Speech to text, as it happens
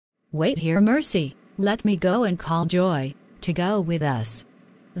Wait here, Mercy. Let me go and call Joy to go with us.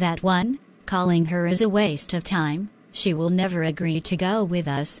 That one, calling her is a waste of time. She will never agree to go with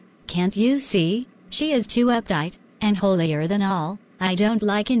us. Can't you see? She is too uptight and holier than all. I don't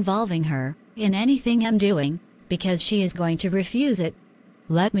like involving her in anything I'm doing because she is going to refuse it.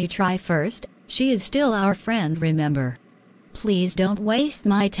 Let me try first. She is still our friend, remember? Please don't waste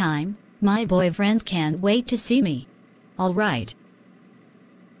my time. My boyfriend can't wait to see me. All right.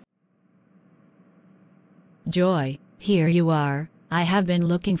 Joy, here you are. I have been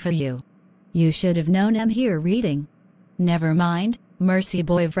looking for you. You should have known I'm here reading. Never mind, Mercy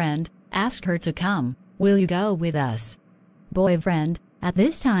boyfriend, ask her to come. Will you go with us? Boyfriend, at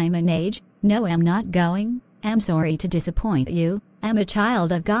this time and age, no, I'm not going. I'm sorry to disappoint you. I'm a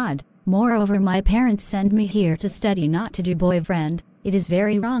child of God. Moreover, my parents send me here to study, not to do boyfriend. It is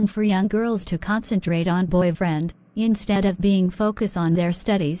very wrong for young girls to concentrate on boyfriend instead of being focused on their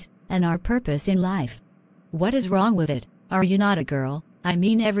studies and our purpose in life. What is wrong with it? Are you not a girl? I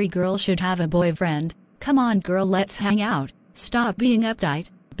mean, every girl should have a boyfriend. Come on girl, let's hang out. Stop being uptight.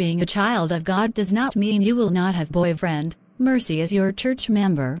 Being a child of God does not mean you will not have boyfriend. Mercy is your church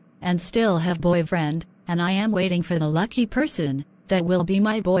member and still have boyfriend, and I am waiting for the lucky person that will be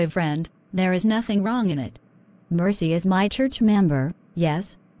my boyfriend. There is nothing wrong in it. Mercy is my church member,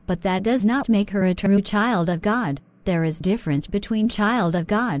 yes, but that does not make her a true child of God. There is difference between child of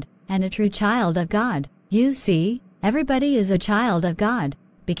God and a true child of God. You see, everybody is a child of God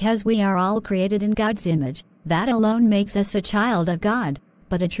because we are all created in God's image. That alone makes us a child of God.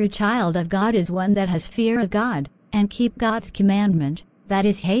 But a true child of God is one that has fear of God and keep God's commandment, that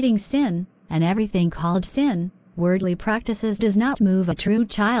is hating sin and everything called sin. Worldly practices does not move a true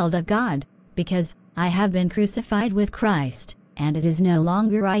child of God, because I have been crucified with Christ, and it is no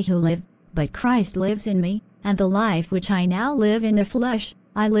longer I who live, but Christ lives in me, and the life which I now live in the flesh,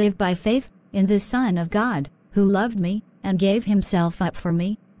 I live by faith in the Son of God, who loved me and gave himself up for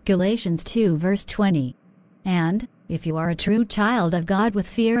me. Galatians 2 verse 20. And, if you are a true child of God with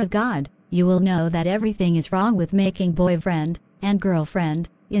fear of God, you will know that everything is wrong with making boyfriend and girlfriend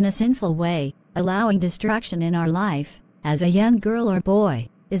in a sinful way. Allowing distraction in our life, as a young girl or boy,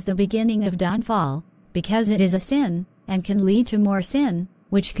 is the beginning of downfall, because it is a sin, and can lead to more sin,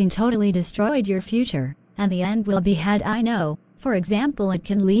 which can totally destroy your future, and the end will be had. I know, for example, it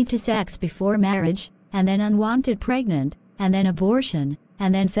can lead to sex before marriage, and then unwanted pregnant, and then abortion,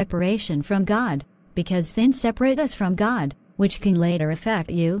 and then separation from God, because sin separates us from God, which can later affect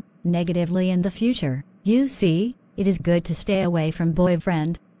you negatively in the future. You see, it is good to stay away from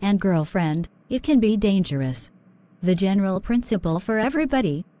boyfriend and girlfriend. It can be dangerous. The general principle for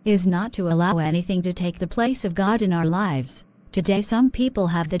everybody is not to allow anything to take the place of God in our lives. Today some people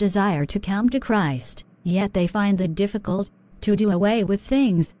have the desire to come to Christ, yet they find it difficult to do away with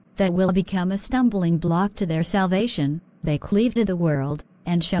things that will become a stumbling block to their salvation. They cleave to the world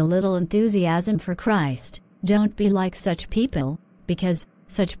and show little enthusiasm for Christ. Don't be like such people, because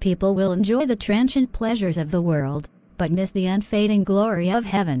such people will enjoy the transient pleasures of the world, but miss the unfading glory of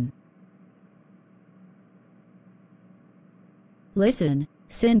heaven. Listen,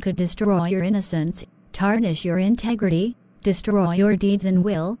 sin could destroy your innocence, tarnish your integrity, destroy your deeds and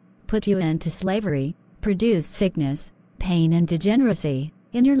will, put you into slavery, produce sickness, pain and degeneracy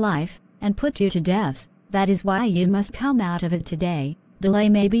in your life, and put you to death. That is why you must come out of it today. Delay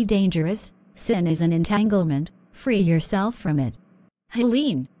may be dangerous. Sin is an entanglement. Free yourself from it.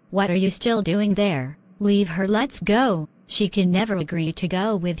 Helene, what are you still doing there? Leave her, let's go. She can never agree to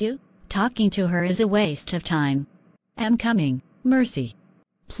go with you. Talking to her is a waste of time. I'm coming, Mercy.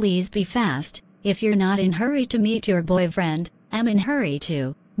 Please be fast. If you're not in hurry to meet your boyfriend, I'm in hurry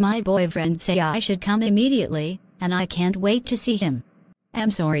too. My boyfriend say I should come immediately, and I can't wait to see him.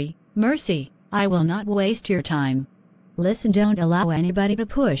 I'm sorry, Mercy. I will not waste your time. Listen, don't allow anybody to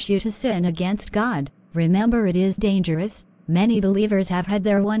push you to sin against God. Remember, it is dangerous. Many believers have had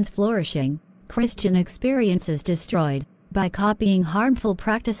their once flourishing Christian experiences destroyed by copying harmful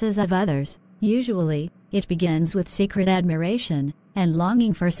practices of others. Usually, it begins with secret admiration and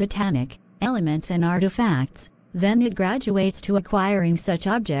longing for satanic elements and artifacts. Then it graduates to acquiring such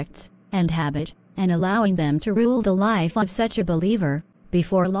objects and habit and allowing them to rule the life of such a believer.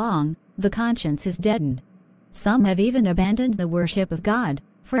 Before long, the conscience is deadened. Some have even abandoned the worship of God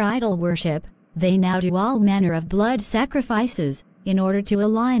for idol worship. They now do all manner of blood sacrifices in order to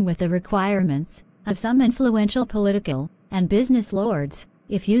align with the requirements of some influential political and business lords.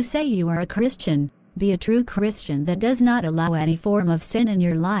 If you say you are a Christian, be a true Christian that does not allow any form of sin in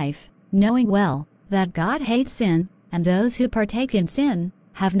your life, knowing well that God hates sin, and those who partake in sin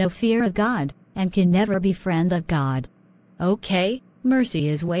have no fear of God and can never be friend of God. Okay, Mercy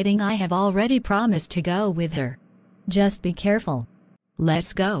is waiting. I have already promised to go with her. Just be careful.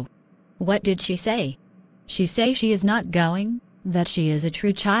 Let's go. What did she say? She say she is not going, that she is a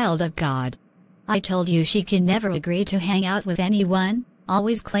true child of God. I told you she can never agree to hang out with anyone,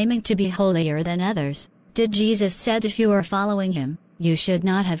 always claiming to be holier than others. Did Jesus said if you are following him, you should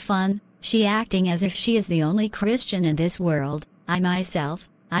not have fun. She acting as if she is the only Christian in this world. I myself,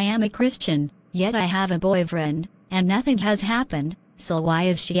 I am a Christian, yet I have a boyfriend, and nothing has happened, so why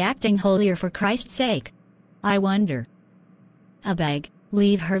is she acting holier for Christ's sake? I wonder. I beg,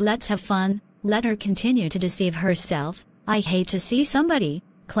 leave her, let's have fun, let her continue to deceive herself. I hate to see somebody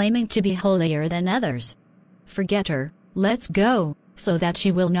claiming to be holier than others. Forget her, let's go, so that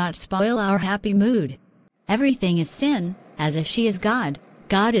she will not spoil our happy mood. Everything is sin, as if she is God.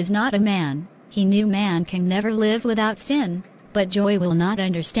 God is not a man, he knew man can never live without sin, but Joy will not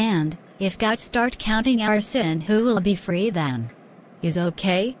understand. If God start counting our sin, who will be free then? Is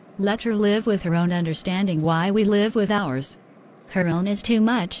okay, let her live with her own understanding why we live with ours. Her own is too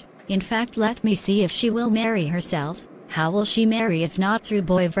much. In fact, let me see if she will marry herself. How will she marry if not through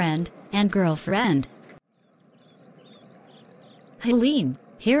boyfriend and girlfriend? Helene,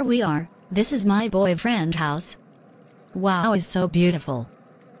 here we are. This is my boyfriend house. Wow, is so beautiful.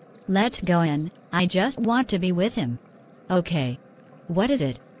 Let's go in. I just want to be with him. Okay. What is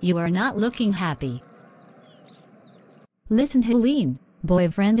it? You are not looking happy. Listen, Helene,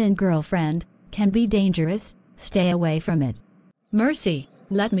 boyfriend and girlfriend can be dangerous. Stay away from it. Mercy,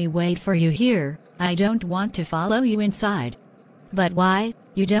 let me wait for you here. I don't want to follow you inside. But why?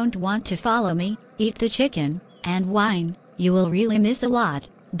 You don't want to follow me? Eat the chicken and wine. You will really miss a lot.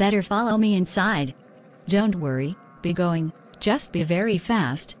 Better follow me inside. Don't worry, be going. Just be very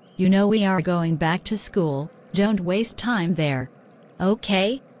fast. You know we are going back to school. Don't waste time there.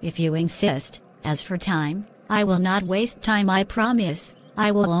 Okay, if you insist. As for time, I will not waste time, I promise.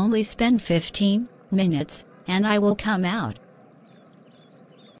 I will only spend 15 minutes, and I will come out.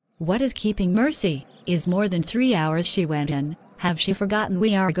 What is keeping Mercy? Is more than 3 hours she went in. Have she forgotten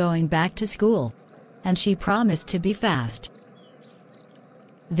we are going back to school? And she promised to be fast.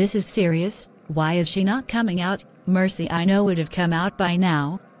 This is serious. Why is she not coming out? Mercy I know would have come out by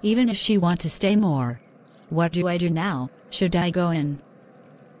now, even if she want to stay more. What do I do now? Should I go in?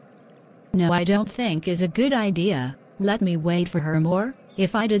 No, I don't think is a good idea. Let me wait for her more.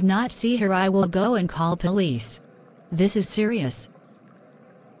 If I did not see her, I will go and call police. This is serious.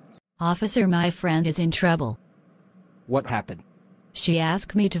 Officer, my friend is in trouble. What happened? She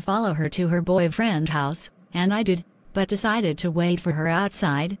asked me to follow her to her boyfriend's house, and I did, but decided to wait for her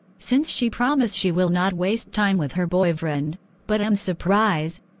outside, since she promised she will not waste time with her boyfriend. But I'm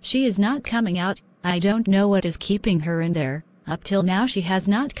surprised, she is not coming out. I don't know what is keeping her in there. Up till now she has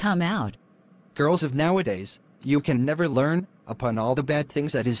not come out. Girls of nowadays, you can never learn, upon all the bad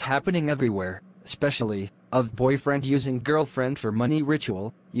things that is happening everywhere, especially of boyfriend using girlfriend for money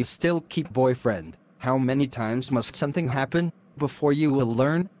ritual. You still keep boyfriend. How many times must something happen before you will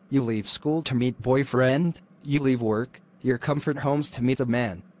learn? You leave school to meet boyfriend, you leave work, your comfort homes to meet a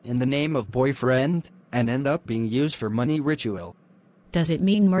man, in the name of boyfriend, and end up being used for money ritual. Does it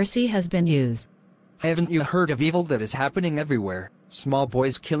mean Mercy has been used? Haven't you heard of evil that is happening everywhere? Small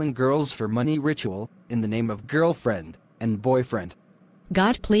boys killing girls for money ritual, in the name of girlfriend and boyfriend.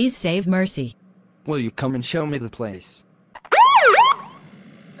 God please save Mercy. Will you come and show me the place?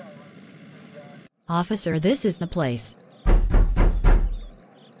 Officer, this is the place.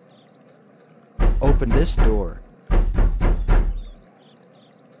 Open this door.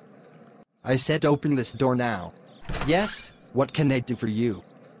 I said open this door now. Yes, what can I do for you?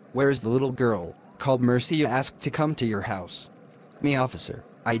 Where is the little girl called Mercy you asked to come to your house? Me, officer,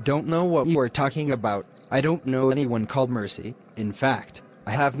 I don't know what you are talking about. I don't know anyone called Mercy. In fact,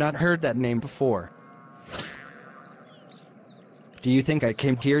 I have not heard that name before. Do you think I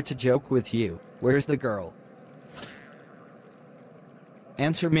came here to joke with you? Where's the girl?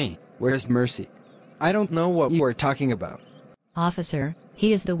 Answer me, where's Mercy? I don't know what you are talking about. Officer,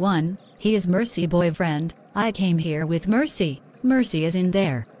 he is the one. He is Mercy boyfriend. I came here with Mercy. Mercy is in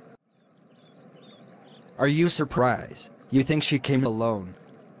there. Are you surprised? You think she came alone?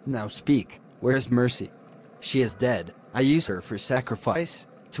 Now speak, where's Mercy? She is dead. I use her for sacrifice,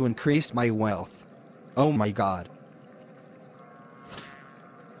 to increase my wealth. Oh my God.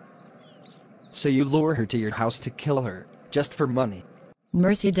 So you lure her to your house to kill her, just for money?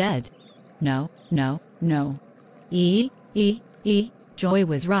 Mercy dead. No. Joy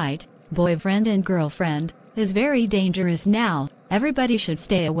was right. Boyfriend and girlfriend is very dangerous now. Everybody should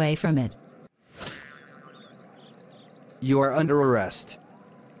stay away from it. You are under arrest.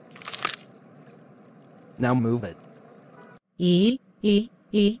 Now move it.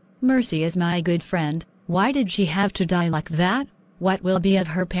 Mercy is my good friend. Why did she have to die like that? What will be of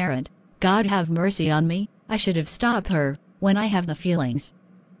her parent? God have mercy on me. I should have stopped her when I have the feelings.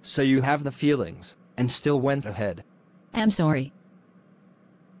 So you have the feelings, and still went ahead. I'm sorry.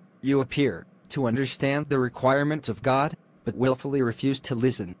 You appear to understand the requirements of God, but willfully refuse to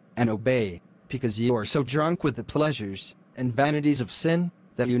listen and obey, because you are so drunk with the pleasures and vanities of sin,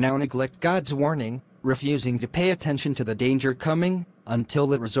 that you now neglect God's warning, refusing to pay attention to the danger coming,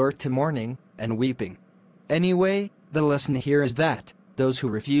 until it resort to mourning and weeping. Anyway, the lesson here is that those who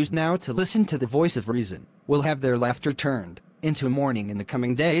refuse now to listen to the voice of reason will have their laughter turned into mourning in the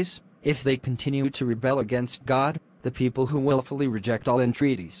coming days, if they continue to rebel against God. The people who willfully reject all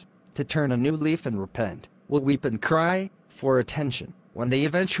entreaties to turn a new leaf and repent will weep and cry for attention when they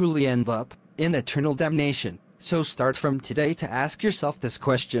eventually end up in eternal damnation. So start from today to ask yourself this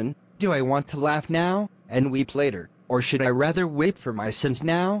question: do I want to laugh now and weep later, or should I rather wait for my sins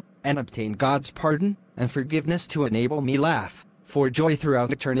now and obtain God's pardon and forgiveness to enable me laugh for joy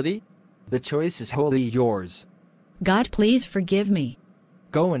throughout eternity? The choice is wholly yours. God, please forgive me.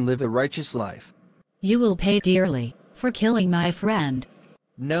 Go and live a righteous life. You will pay dearly for killing my friend.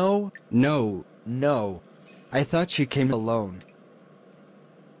 No. I thought she came alone.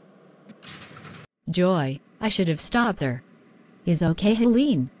 Joy, I should have stopped her. Is okay,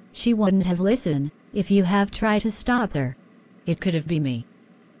 Helene. She wouldn't have listened if you have tried to stop her. It could have been me.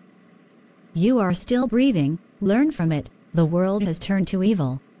 You are still breathing. Learn from it. The world has turned to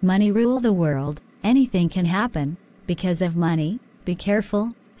evil. Money rule the world. Anything can happen because of money. Be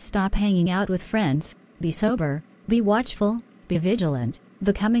careful. Stop hanging out with friends. Be sober. Be watchful. Be vigilant.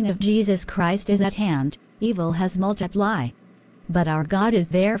 The coming of Jesus Christ is at hand. Evil has multiplied. But our God is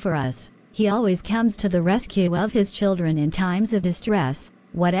there for us. He always comes to the rescue of his children in times of distress.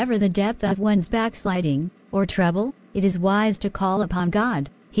 Whatever the depth of one's backsliding or trouble, it is wise to call upon God.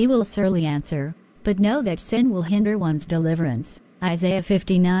 He will surely answer. But know that sin will hinder one's deliverance. Isaiah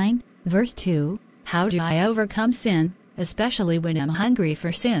 59, verse 2. How do I overcome sin, especially when I'm hungry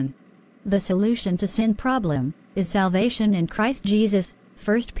for sin? The solution to sin problem is salvation in Christ Jesus.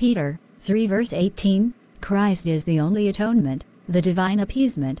 1 Peter 3 verse 18. Christ is the only atonement, the divine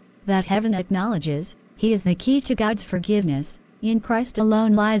appeasement, that heaven acknowledges. He is the key to God's forgiveness. In Christ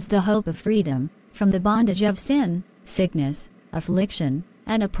alone lies the hope of freedom from the bondage of sin, sickness, affliction,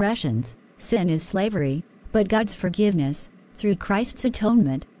 and oppressions. Sin is slavery, but God's forgiveness, through Christ's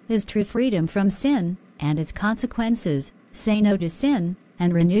atonement, is true freedom from sin and its consequences. Say no to sin,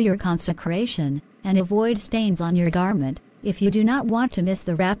 and renew your consecration, and avoid stains on your garment, if you do not want to miss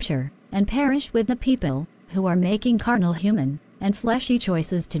the rapture, and perish with the people who are making carnal, human, and fleshy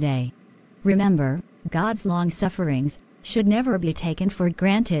choices today. Remember, God's long sufferings should never be taken for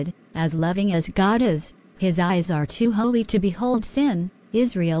granted. As loving as God is, his eyes are too holy to behold sin.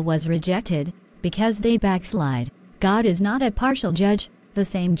 Israel was rejected because they backslide. God is not a partial judge. The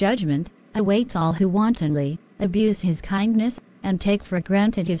same judgment awaits all who wantonly abuse his kindness and take for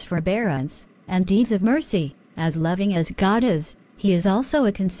granted his forbearance and deeds of mercy. As loving as God is, he is also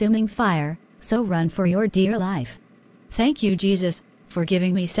a consuming fire, so run for your dear life. Thank you, Jesus, for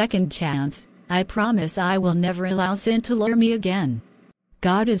giving me second chance. I promise I will never allow sin to lure me again.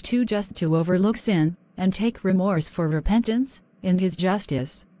 God is too just to overlook sin and take remorse for repentance. In his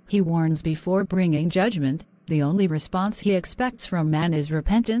justice, he warns before bringing judgment. The only response he expects from man is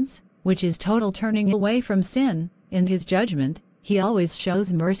repentance, which is total turning away from sin. In his judgment, he always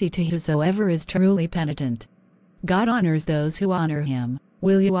shows mercy to whosoever is truly penitent. God honors those who honor him.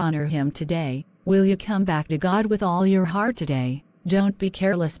 Will you honor him today? Will you come back to God with all your heart today? Don't be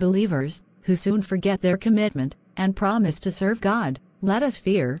careless believers, who soon forget their commitment and promise to serve God. Let us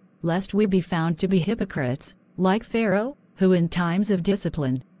fear, lest we be found to be hypocrites, like Pharaoh, who in times of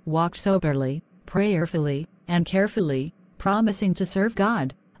discipline, walked soberly, prayerfully, and carefully, promising to serve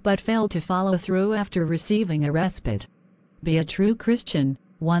God, but failed to follow through after receiving a respite. Be a true Christian,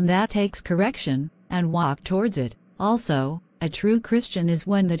 one that takes correction, and walk towards it. Also, a true Christian is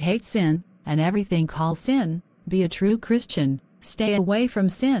one that hates sin, and everything called sin. Be a true Christian, stay away from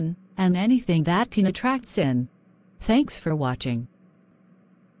sin, and anything that can attract sin. Thanks for watching.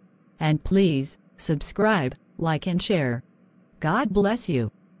 And please, subscribe, like and share. God bless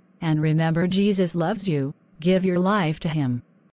you. And remember, Jesus loves you. Give your life to him.